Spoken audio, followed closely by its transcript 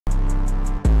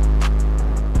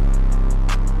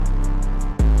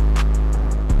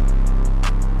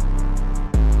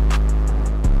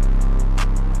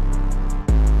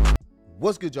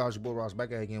What's good, Josh? Your boy Ross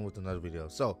back at again with another video.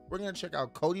 So we're gonna check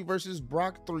out Cody versus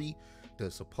Brock 3,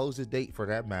 the supposed date for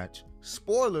that match.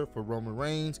 Spoiler for Roman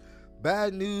Reigns.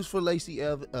 Bad news for Lacey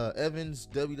Evans,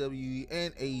 WWE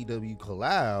and AEW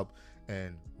collab,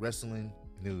 and wrestling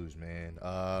news, man.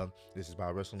 This is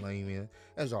about WrestleMania,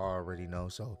 as I already know.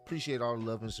 So appreciate all the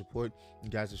love and support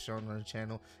you guys have shown on the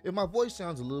channel. If my voice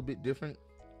sounds a little bit different,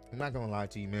 I'm not gonna lie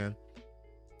to you, man.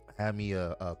 Had me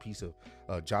a piece of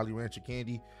Jolly Rancher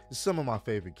candy. It's some of my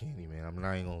favorite candy, man. I'm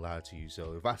not even gonna lie to you.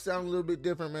 So if I sound a little bit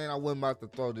different, man, I wasn't about to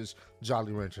throw this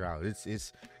Jolly Rancher out.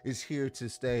 It's here to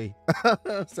stay.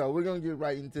 So we're gonna get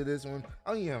right into this one.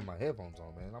 I don't even have my headphones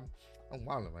on, man. I'm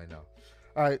wilding right now.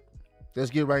 All right,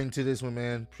 let's get right into this one,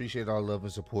 man. Appreciate all the love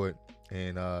and support.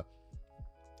 And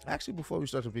actually, before we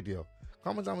start the video,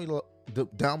 comment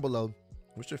down below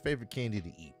what's your favorite candy to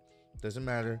eat. Doesn't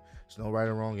matter. There's no right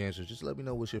or wrong answer. Just let me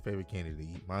know what's your favorite candy to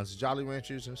eat. Mine's Jolly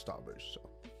Ranchers and Starburst. So.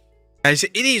 Guys,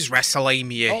 it is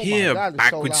WrestleMania here, God,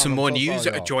 back so with loud. some I'm more so news.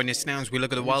 sorry, y'all. Join us now as we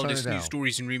look at the wildest turn it news down.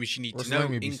 stories and rumors you need to know,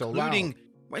 WrestleMania be so including loud.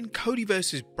 when Cody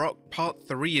vs. Brock Part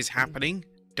 3 is happening,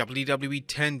 WWE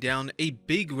turned down a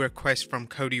big request from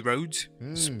Cody Rhodes,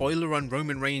 spoiler on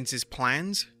Roman Reigns'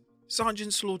 plans,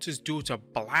 Sergeant Slaughter's daughter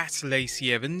blasts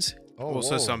Lacey Evans,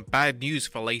 also some bad news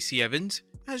for Lacey Evans,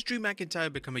 has Drew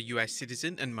McIntyre become a US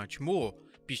citizen, and much more.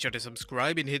 Be sure to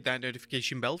subscribe and hit that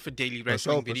notification bell for daily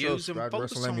wrestling videos, and follow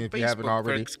us on Facebook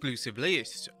for exclusive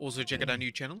lists. Also check out our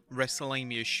new channel,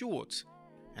 WrestleMania Shorts.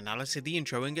 And now let's hit the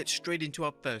intro and get straight into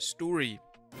our first story.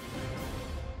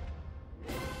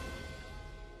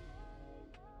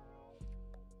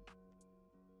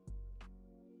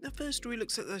 The first story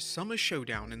looks at the Summer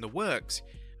Showdown in the works.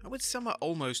 And with summer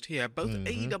almost here, both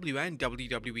AEW and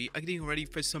WWE are getting ready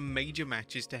for some major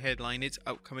matches to headline its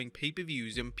upcoming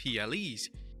pay-per-views and PLEs.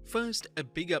 First, a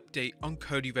big update on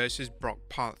Cody vs. Brock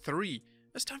Part 3.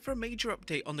 It's time for a major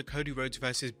update on the Cody Rhodes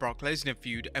vs. Brock Lesnar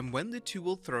feud and when the two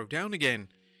will throw down again.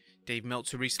 Dave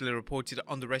Meltzer recently reported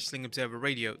on the Wrestling Observer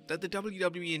Radio that the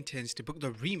WWE intends to book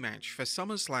the rematch for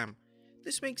Summerslam.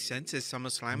 This makes sense as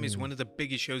SummerSlam is one of the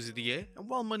biggest shows of the year, and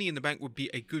while Money in the Bank would be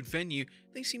a good venue,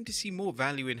 they seem to see more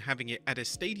value in having it at a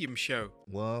stadium show.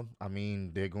 Well, I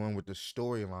mean, they're going with the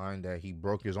storyline that he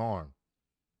broke his arm.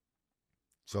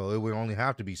 So it would only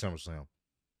have to be SummerSlam.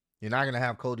 You're not going to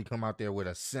have Cody come out there with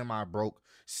a semi-broke,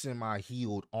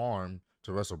 semi-healed arm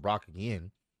to wrestle Brock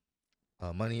again.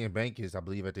 Money in the Bank is, I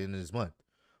believe, at the end of this month.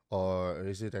 Or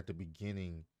is it at the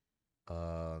beginning?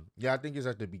 Yeah, I think it's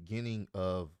at the beginning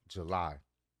of July.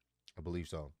 I believe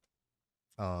so.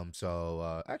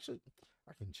 Actually,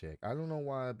 I can check. I don't know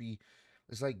why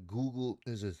it's like Google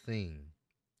is a thing.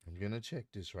 I'm gonna check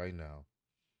this right now.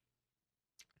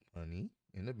 Money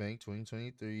in the Bank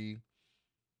 2023.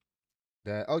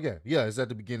 Yeah, it's at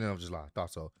the beginning of July.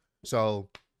 Thought so. So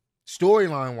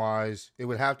storyline wise, it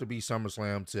would have to be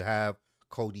SummerSlam to have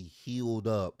Cody healed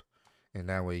up, and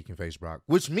that way he can face Brock,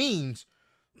 which means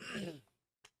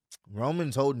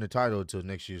Roman's holding the title until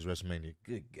next year's WrestleMania.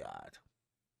 Good God.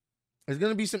 There's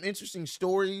going to be some interesting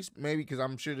stories, maybe, because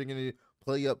I'm sure they're going to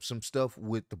play up some stuff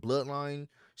with the bloodline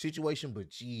situation, but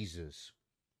Jesus.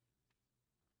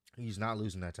 He's not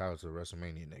losing that title to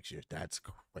WrestleMania next year. That's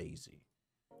crazy.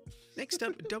 Next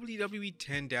up, WWE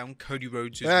turned down Cody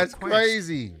Rhodes' That's request.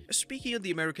 Crazy. Speaking of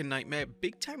the American Nightmare,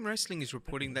 Big Time Wrestling is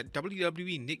reporting that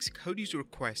WWE nixed Cody's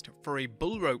request for a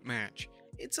bull rope match.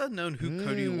 It's unknown who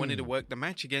Cody wanted to work the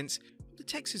match against. The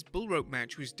Texas Bull Rope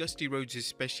match was Dusty Rhodes'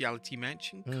 specialty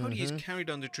match, and Cody has carried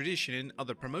on the tradition in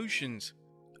other promotions.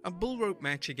 A bull rope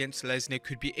match against Lesnar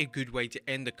could be a good way to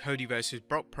end the Cody vs.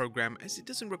 Brock program, as it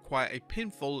doesn't require a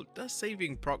pinfall, thus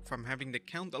saving Brock from having to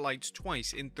count the lights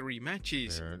twice in 3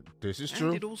 matches. This is true.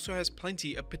 And it also has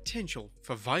plenty of potential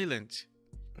for violence.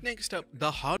 Next up,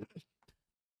 the hard.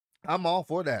 I'm all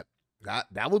for that.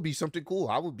 That would be something cool.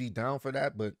 I would be down for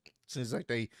that, but since like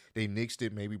they nixed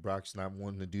it, maybe Brock's not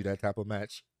wanting to do that type of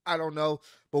match. I don't know.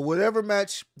 But whatever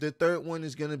match the third one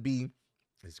is going to be,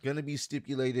 it's going to be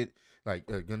stipulated, like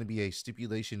going to be a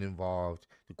stipulation involved.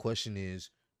 The question is,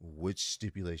 which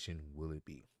stipulation will it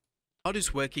be?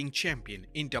 Hardest working champion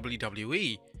in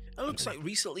WWE. It looks like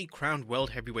recently crowned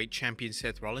World Heavyweight Champion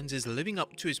Seth Rollins is living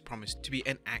up to his promise to be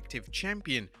an active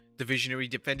champion. The Visionary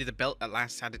defended the belt at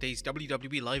last Saturday's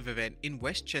WWE live event in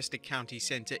Westchester County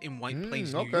Center in White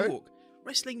Plains, New York.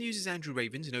 Wrestling News' Andrew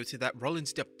Ravens noted that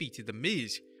Rollins defeated The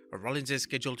Miz. Rollins is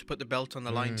scheduled to put the belt on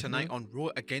the line tonight on Raw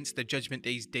against the Judgment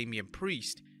Day's Damian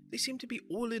Priest. They seem to be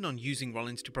all in on using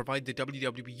Rollins to provide the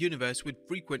WWE Universe with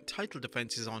frequent title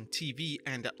defenses on TV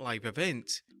and at live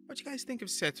events. What do you guys think of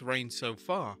Seth's reign so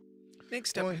far?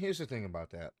 Next up. Well, here's the thing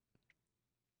about that.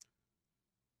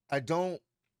 I don't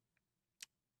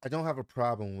I don't have a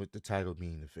problem with the title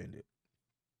being defended,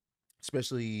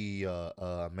 especially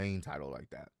a main title like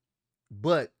that.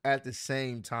 But at the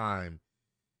same time,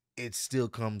 it still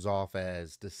comes off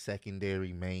as the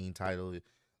secondary main title.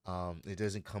 It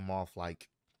doesn't come off like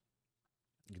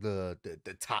the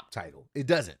top title. It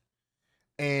doesn't.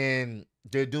 And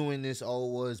they're doing this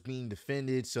was being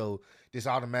defended, so this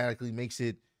automatically makes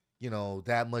it,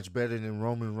 that much better than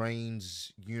Roman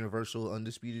Reigns Universal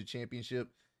Undisputed Championship.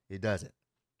 It doesn't.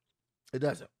 It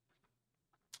doesn't.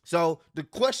 So the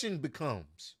question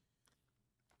becomes,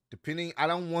 I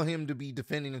don't want him to be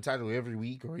defending the title every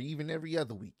week or even every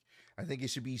other week. I think it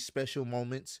should be special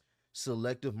moments,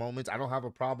 selective moments. I don't have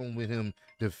a problem with him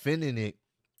defending it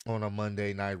on a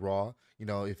Monday Night Raw.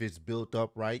 If it's built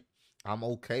up right, I'm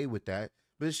okay with that.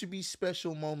 But it should be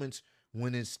special moments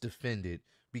when it's defended,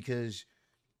 because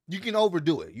you can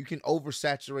overdo it. You can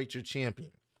oversaturate your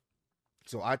champion.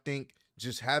 So I think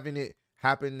just having it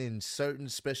happen in certain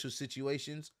special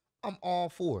situations, I'm all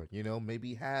for it.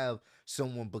 Maybe have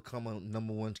someone become a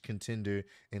number one contender,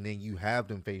 and then you have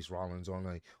them face Rollins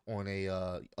on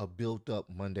a built up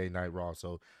Monday Night Raw.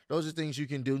 So those are things you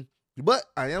can do. But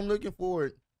I am looking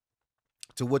forward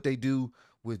to what they do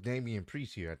with Damian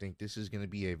Priest here. I think this is going to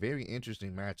be a very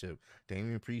interesting matchup.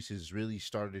 Damian Priest has really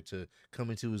started to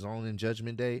come into his own in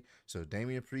Judgment Day. So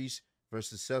Damian Priest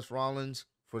versus Seth Rollins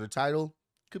for the title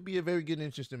could be a very good,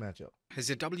 interesting matchup. Has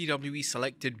the WWE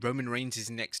selected Roman Reigns as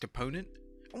next opponent?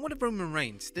 And what of Roman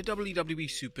Reigns, the WWE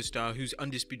superstar whose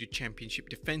Undisputed Championship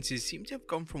defenses seem to have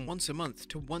gone from once a month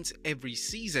to once every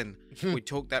season? We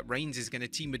talk that Reigns is going to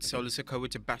team with Solo Sikoa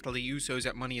to battle the Usos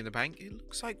at Money in the Bank. It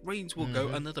looks like Reigns will go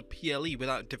another PLE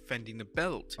without defending the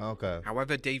belt. Okay.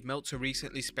 However, Dave Meltzer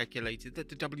recently speculated that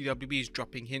the WWE is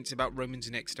dropping hints about Roman's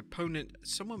next opponent,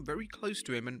 someone very close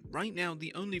to him and right now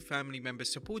the only family member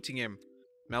supporting him.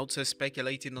 Meltzer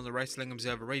speculated on the Wrestling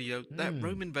Observer Radio that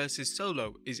Roman versus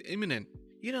Solo is imminent.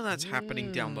 That's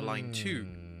happening down the line too.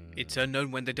 It's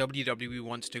unknown when the WWE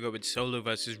wants to go with Solo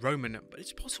versus Roman, but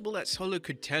it's possible that Solo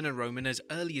could turn on Roman as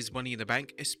early as Money in the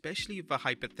Bank, especially if a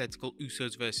hypothetical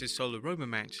Usos versus Solo Roman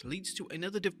match leads to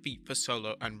another defeat for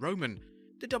Solo and Roman.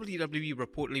 The WWE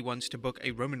reportedly wants to book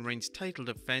a Roman Reigns title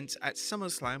defense at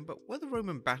SummerSlam, but whether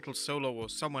Roman battles Solo or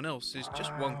someone else is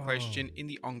just one question in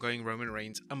the ongoing Roman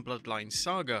Reigns and Bloodline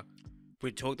saga.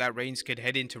 With talk that Reigns could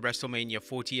head into WrestleMania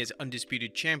 40 as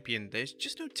Undisputed Champion, there's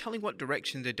just no telling what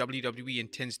direction the WWE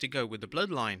intends to go with the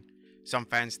Bloodline. Some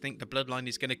fans think the Bloodline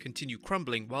is going to continue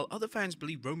crumbling, while other fans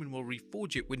believe Roman will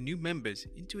reforge it with new members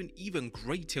into an even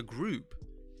greater group.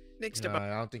 Next up, I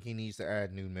don't think he needs to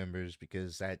add new members,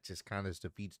 because that just kind of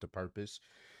defeats the purpose.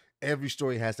 Every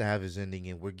story has to have its ending,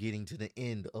 and we're getting to the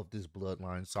end of this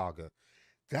Bloodline saga.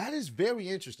 That is very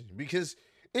interesting, because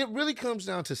it really comes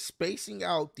down to spacing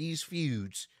out these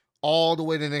feuds all the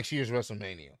way to next year's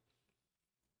WrestleMania.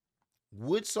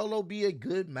 Would Solo be a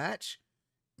good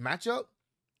matchup?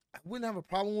 I wouldn't have a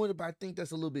problem with it, but I think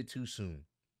that's a little bit too soon.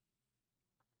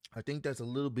 I think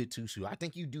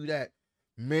you do that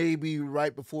maybe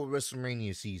right before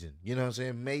WrestleMania season. You know what I'm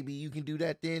saying? Maybe you can do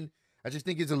that then. I just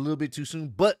think it's a little bit too soon.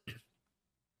 But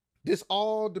this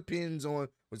all depends on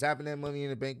what's happening at Money in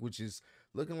the Bank, which is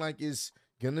looking like it's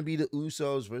going to be the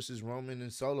Usos versus Roman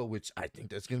and Solo, which I think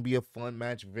that's going to be a fun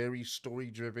match, very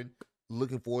story-driven.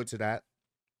 Looking forward to that.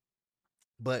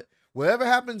 But whatever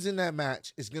happens in that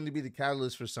match is going to be the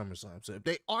catalyst for SummerSlam. So if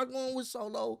they are going with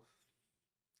Solo,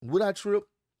 would I trip?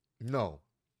 No.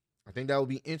 I think that would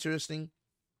be interesting.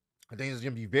 I think it's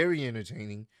going to be very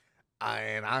entertaining.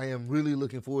 And I am really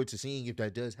looking forward to seeing if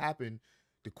that does happen.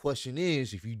 The question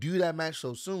is, if you do that match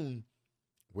so soon,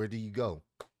 where do you go?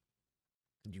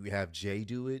 Do you have Jay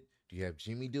do it? Do you have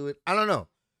Jimmy do it? I don't know.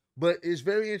 But it's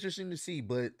very interesting to see.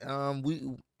 But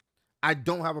I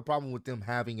don't have a problem with them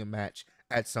having a match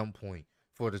at some point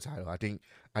for the title. I think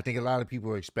a lot of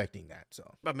people are expecting that.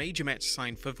 So a major match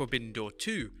signed for Forbidden Door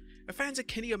 2. Fans of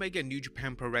Kenny Omega and New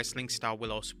Japan Pro Wrestling star Will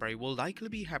Ospreay will likely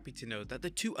be happy to know that the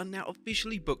two are now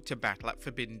officially booked to battle at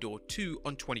Forbidden Door 2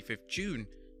 on 25th June.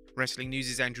 Wrestling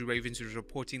News' Andrew Ravens is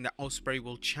reporting that Ospreay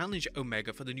will challenge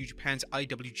Omega for the New Japan's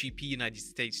IWGP United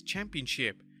States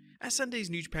Championship. At Sunday's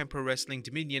New Japan Pro Wrestling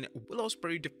Dominion, Will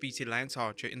Ospreay defeated Lance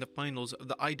Archer in the finals of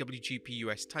the IWGP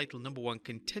US Title No. 1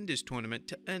 Contenders Tournament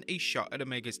to earn a shot at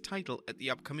Omega's title at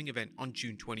the upcoming event on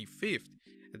June 25th.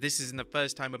 This isn't the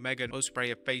first time Omega and Ospreay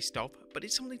have faced off, but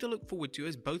it's something to look forward to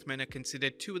as both men are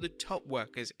considered two of the top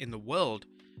workers in the world.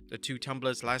 The two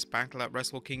tumblers last battled at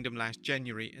Wrestle Kingdom last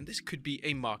January, and this could be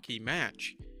a marquee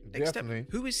match. Next up,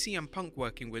 who is CM Punk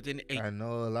working with in a... I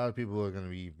know a lot of people are going to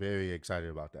be very excited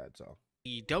about that, so...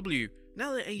 AEW.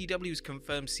 Now that AEW has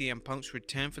confirmed CM Punk's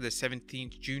return for the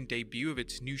 17th June debut of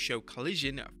its new show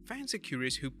Collision, fans are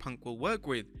curious who Punk will work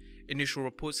with. Initial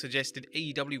reports suggested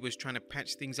AEW was trying to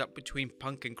patch things up between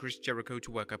Punk and Chris Jericho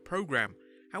to work a program.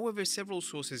 However, several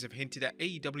sources have hinted at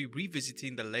AEW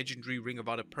revisiting the legendary Ring of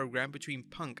Honor program between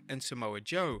Punk and Samoa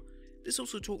Joe. There's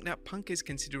also talk that Punk is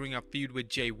considering a feud with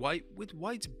Jay White, with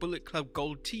White's Bullet Club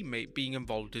Gold teammate being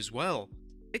involved as well.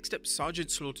 Next up,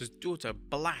 Sergeant Slaughter's daughter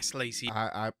blasts Lacey.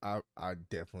 I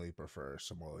definitely prefer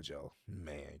Samoa Joe,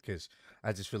 man, because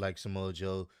I just feel like Samoa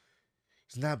Joe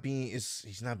he's not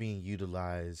being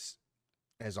utilized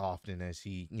as often as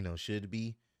he should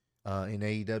be in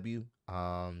AEW.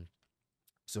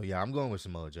 So yeah, I'm going with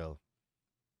Samoa Joe.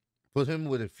 Put him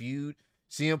with a feud.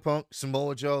 CM Punk,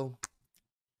 Samoa Joe.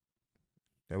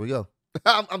 There we go.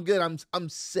 I'm good. I'm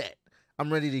set.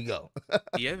 I'm ready to go.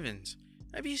 Evans.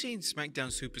 Have you seen SmackDown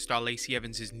superstar Lacey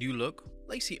Evans' new look?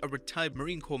 Lacey, a retired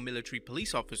Marine Corps military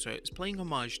police officer, is paying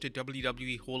homage to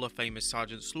WWE Hall of Famer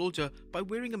Sergeant Slaughter by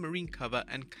wearing a Marine cover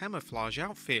and camouflage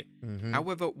outfit.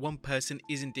 However, one person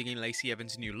isn't digging Lacey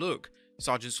Evans' new look.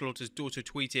 Sergeant Slaughter's daughter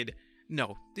tweeted,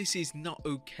 "No, this is not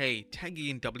okay," tagging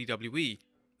in WWE.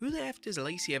 Who the F does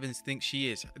Lacey Evans think she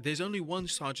is? There's only one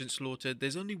Sergeant Slaughter,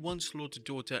 there's only one Slaughter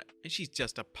daughter, and she's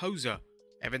just a poser.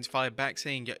 Evans fired back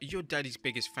saying, "You're daddy's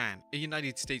biggest fan, a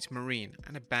United States Marine,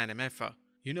 and a bad MFer.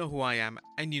 You know who I am,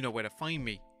 and you know where to find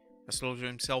me." The Slaughter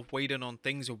himself weighed in on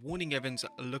things, warning Evans,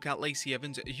 "Look out Lacey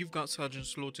Evans, you've got Sergeant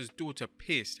Slaughter's daughter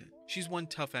pissed. She's one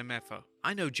tough MFer.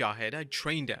 I know Jarhead, I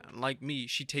trained her, and like me,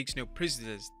 she takes no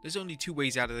prisoners. There's only two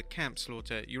ways out of the camp,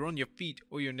 Slaughter. You're on your feet,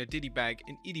 or you're in a diddy bag,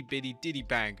 an itty bitty diddy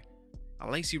bag."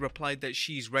 Lacey replied that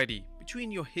she's ready.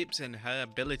 "Between your hips and her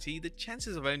ability, the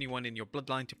chances of anyone in your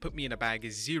bloodline to put me in a bag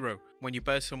is zero. When you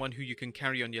birth someone who you can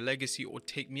carry on your legacy or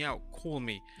take me out, call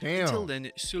me. Damn. Until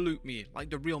then, salute me like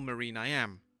the real Marine I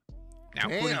am." Now,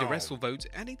 according to WrestleVotes,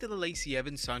 adding to the Lacey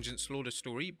Evans Sergeant Slaughter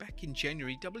story, back in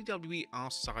January, WWE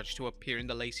asked Sarge to appear in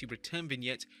the Lacey return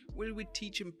vignette where he would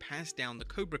teach him pass down the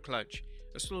Cobra Clutch.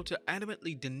 Slaughter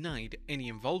adamantly denied any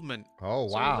involvement. Oh,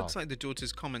 So wow. it looks like the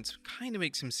daughter's comments kind of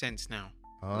make some sense now.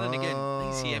 But then again,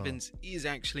 Lacey Evans is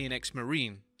actually an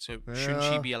ex-Marine, so shouldn't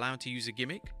she be allowed to use a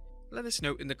gimmick? Let us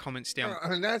know in the comments down.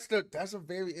 And that's a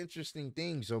very interesting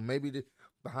thing. So maybe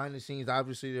behind the scenes,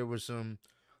 obviously there were some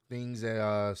things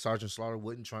that Sergeant Slaughter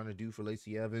wasn't trying to do for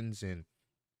Lacey Evans, and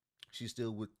she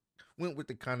still went with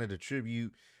the kind of the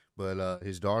tribute, but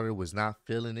his daughter was not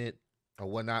feeling it or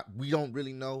whatnot. We don't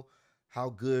really know how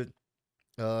good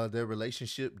their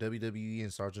relationship, WWE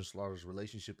and Sergeant Slaughter's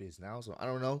relationship, is now, so I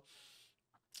don't know.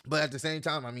 But at the same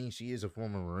time, I mean, she is a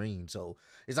former Marine, so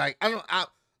it's like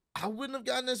I wouldn't have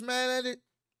gotten as mad at it.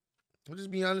 I'll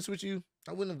just be honest with you.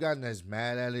 I wouldn't have gotten as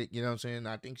mad at it. You know what I'm saying?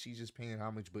 I think she's just paying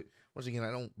homage, but once again,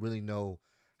 I don't really know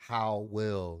how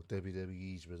well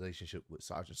WWE's relationship with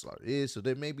Sergeant Slaughter is. So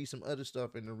there may be some other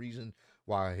stuff, and the reason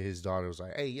why his daughter was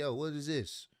like, "Hey, yo, what is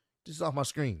this? This is off my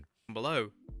screen."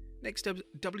 Below. Next up,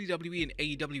 WWE and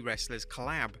AEW wrestlers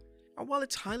collab. And while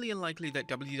it's highly unlikely that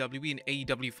WWE and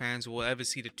AEW fans will ever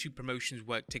see the two promotions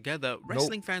work together,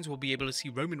 wrestling fans will be able to see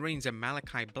Roman Reigns and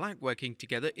Malachi Black working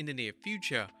together in the near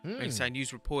future. Inside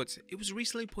News reports, it was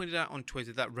recently pointed out on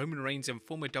Twitter that Roman Reigns and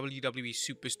former WWE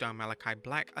superstar Malachi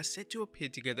Black are set to appear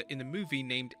together in the movie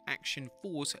named Action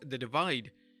Force: The Divide.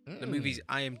 The movie's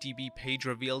IMDb page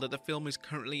revealed that the film is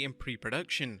currently in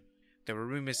pre-production. There were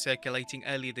rumors circulating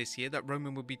earlier this year that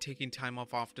Roman would be taking time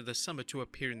off after the summer to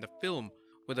appear in the film.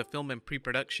 With the film in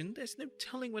pre-production, there's no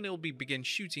telling when it will begin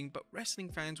shooting, but wrestling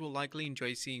fans will likely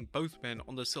enjoy seeing both men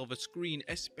on the silver screen,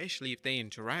 especially if they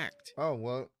interact. Oh,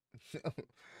 well.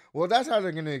 Well, that's how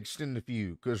they're going to extend the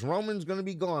feud, because Roman's going to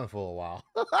be gone for a while.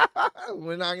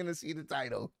 We're not going to see the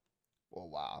title for a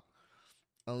while.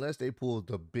 Unless they pull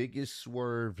the biggest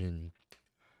swerve in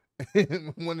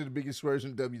one of the biggest swerves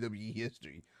in WWE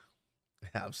history.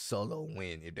 Have Solo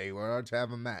win. If they were to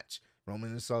have a match,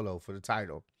 Roman and Solo for the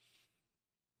title,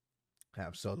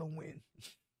 have Solo win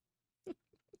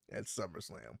at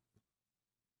SummerSlam.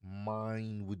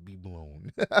 Mine would be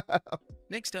blown.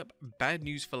 Next up, bad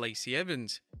news for Lacey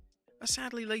Evans.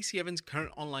 Sadly, Lacey Evans'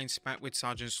 current online spat with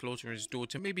Sergeant Slaughter and his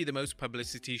daughter may be the most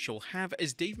publicity she'll have,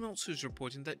 as Dave Meltzer is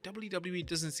reporting that WWE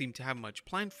doesn't seem to have much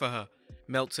planned for her.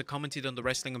 Meltzer commented on the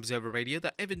Wrestling Observer Radio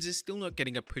that Evans is still not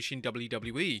getting a push in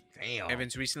WWE. Damn.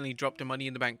 Evans recently dropped a Money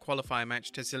in the Bank qualifier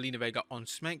match to Zelina Vega on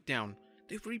SmackDown.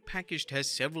 They've repackaged her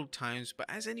several times, but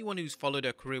as anyone who's followed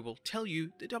her career will tell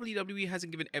you, the WWE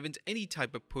hasn't given Evans any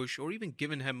type of push or even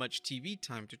given her much TV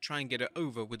time to try and get her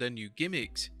over with her new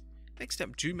gimmicks. Next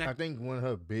up, Drew I think one of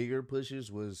her bigger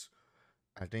pushes was,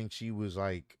 I think she was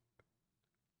like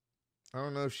I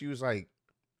don't know if she was like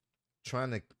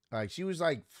trying to she was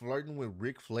like flirting with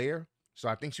Ric Flair. So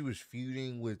I think she was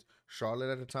feuding with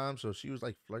Charlotte at the time. So she was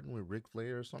like flirting with Ric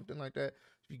Flair or something like that.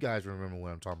 If you guys remember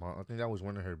what I'm talking about, I think that was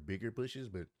one of her bigger pushes.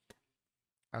 But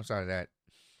outside of that,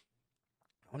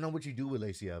 I don't know what you do with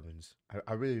Lacey Evans.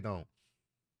 I really don't.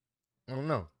 I don't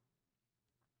know.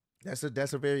 That's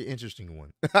a very interesting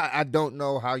one. I don't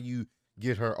know how you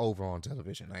get her over on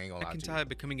television. I ain't gonna lie to you. McIntyre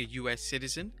becoming a US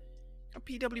citizen? A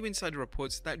PW Insider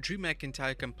reports that Drew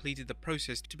McIntyre completed the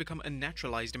process to become a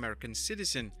naturalized American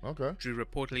citizen. Okay. Drew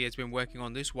reportedly has been working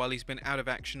on this while he's been out of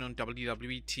action on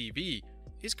WWE TV.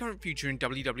 His current future in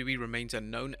WWE remains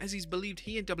unknown, as he's believed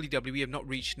he and WWE have not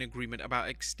reached an agreement about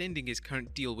extending his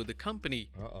current deal with the company.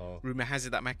 Rumor has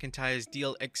it that McIntyre's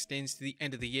deal extends to the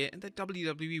end of the year and that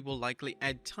WWE will likely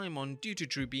add time on due to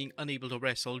Drew being unable to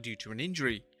wrestle due to an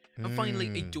injury. And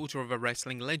finally, a daughter of a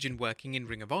wrestling legend working in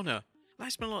Ring of Honor.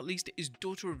 Last but not least, is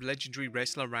daughter of legendary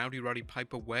wrestler Roddy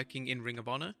Piper working in Ring of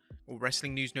Honor? Well,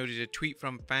 Wrestling News noted a tweet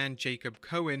from fan Jacob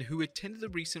Cohen, who attended the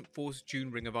recent 4th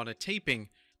June Ring of Honor taping.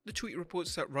 The tweet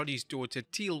reports that Roddy's daughter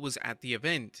Teal was at the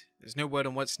event. There's no word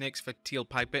on what's next for Teal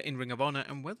Piper in Ring of Honor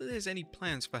and whether there's any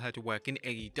plans for her to work in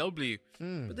AEW.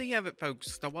 But there you have it,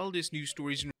 folks, the wildest news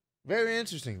stories. Very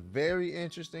interesting. Very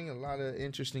interesting. A lot of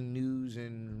interesting news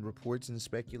and reports and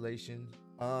speculation.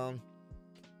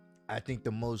 I think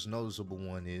the most noticeable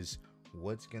one is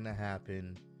what's gonna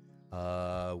happen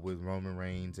with Roman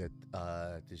Reigns at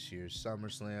this year's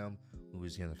SummerSlam, who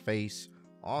is gonna face.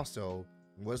 Also,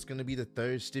 what's gonna be the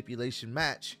third stipulation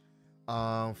match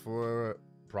for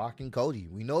Brock and Cody.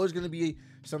 We know it's gonna be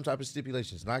some type of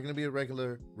stipulation. It's not gonna be a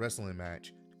regular wrestling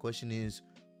match. The question is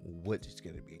what it's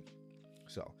gonna be.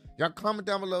 So y'all comment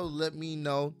down below, let me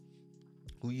know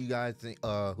who you guys think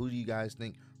who do you guys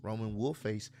think Roman will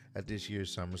face at this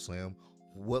year's SummerSlam.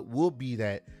 What will be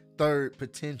that third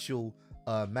potential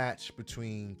match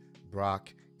between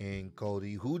Brock and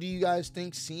Cody? Who do you guys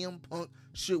think CM Punk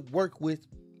should work with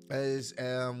as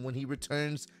when he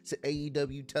returns to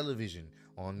AEW television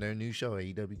on their new show,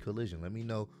 AEW Collision? Let me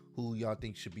know who y'all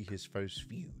think should be his first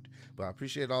feud. But I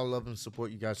appreciate all love and support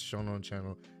you guys showing on the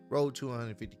channel. Road to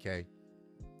 150K.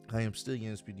 I am still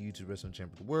Yen Speed, the YouTube Wrestling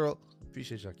Champion of the World.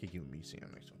 Appreciate y'all kicking with me. See you on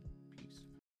the next one.